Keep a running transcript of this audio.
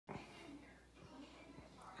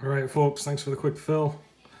All right, folks, thanks for the quick fill.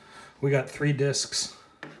 We got 3 discs.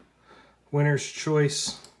 Winner's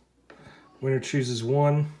choice. Winner chooses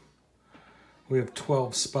 1. We have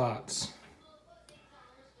 12 spots.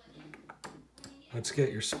 Let's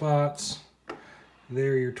get your spots.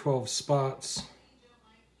 There are your 12 spots.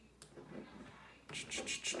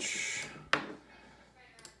 It's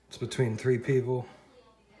between 3 people.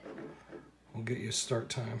 We'll get you a start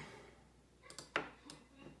time.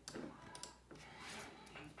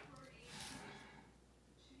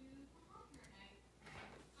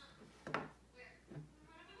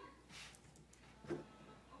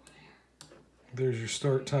 There's your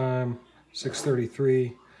start time,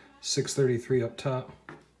 6:33, 6:33 up top.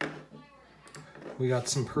 We got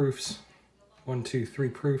some proofs, 1, 2, 3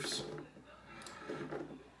 proofs.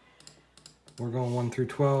 We're going 1 through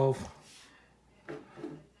 12,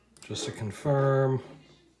 just to confirm.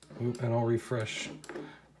 Oop, and I'll refresh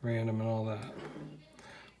random and all that.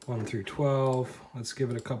 1 through 12, let's give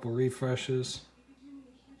it a couple refreshes.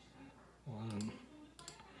 1,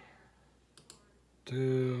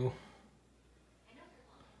 2,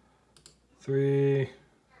 3,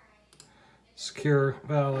 secure,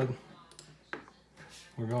 valid.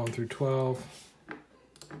 We're going through 12.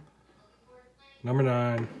 Number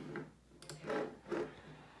 9.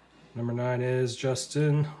 Number 9 is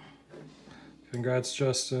Justin. Congrats,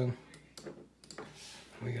 Justin.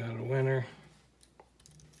 We got a winner.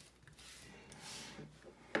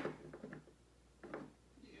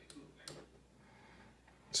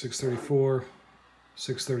 $634,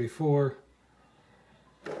 $634.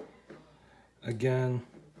 Again,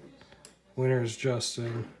 winner is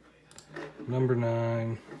Justin. Number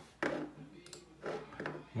 9.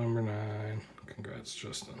 Number 9. Congrats,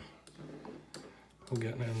 Justin. We'll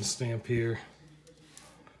get an end stamp here.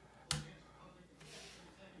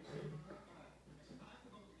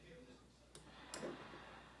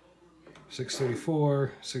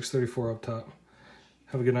 $634, $634 up top.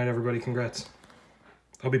 Have a good night, everybody. Congrats.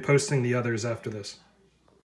 I'll be posting the others after this.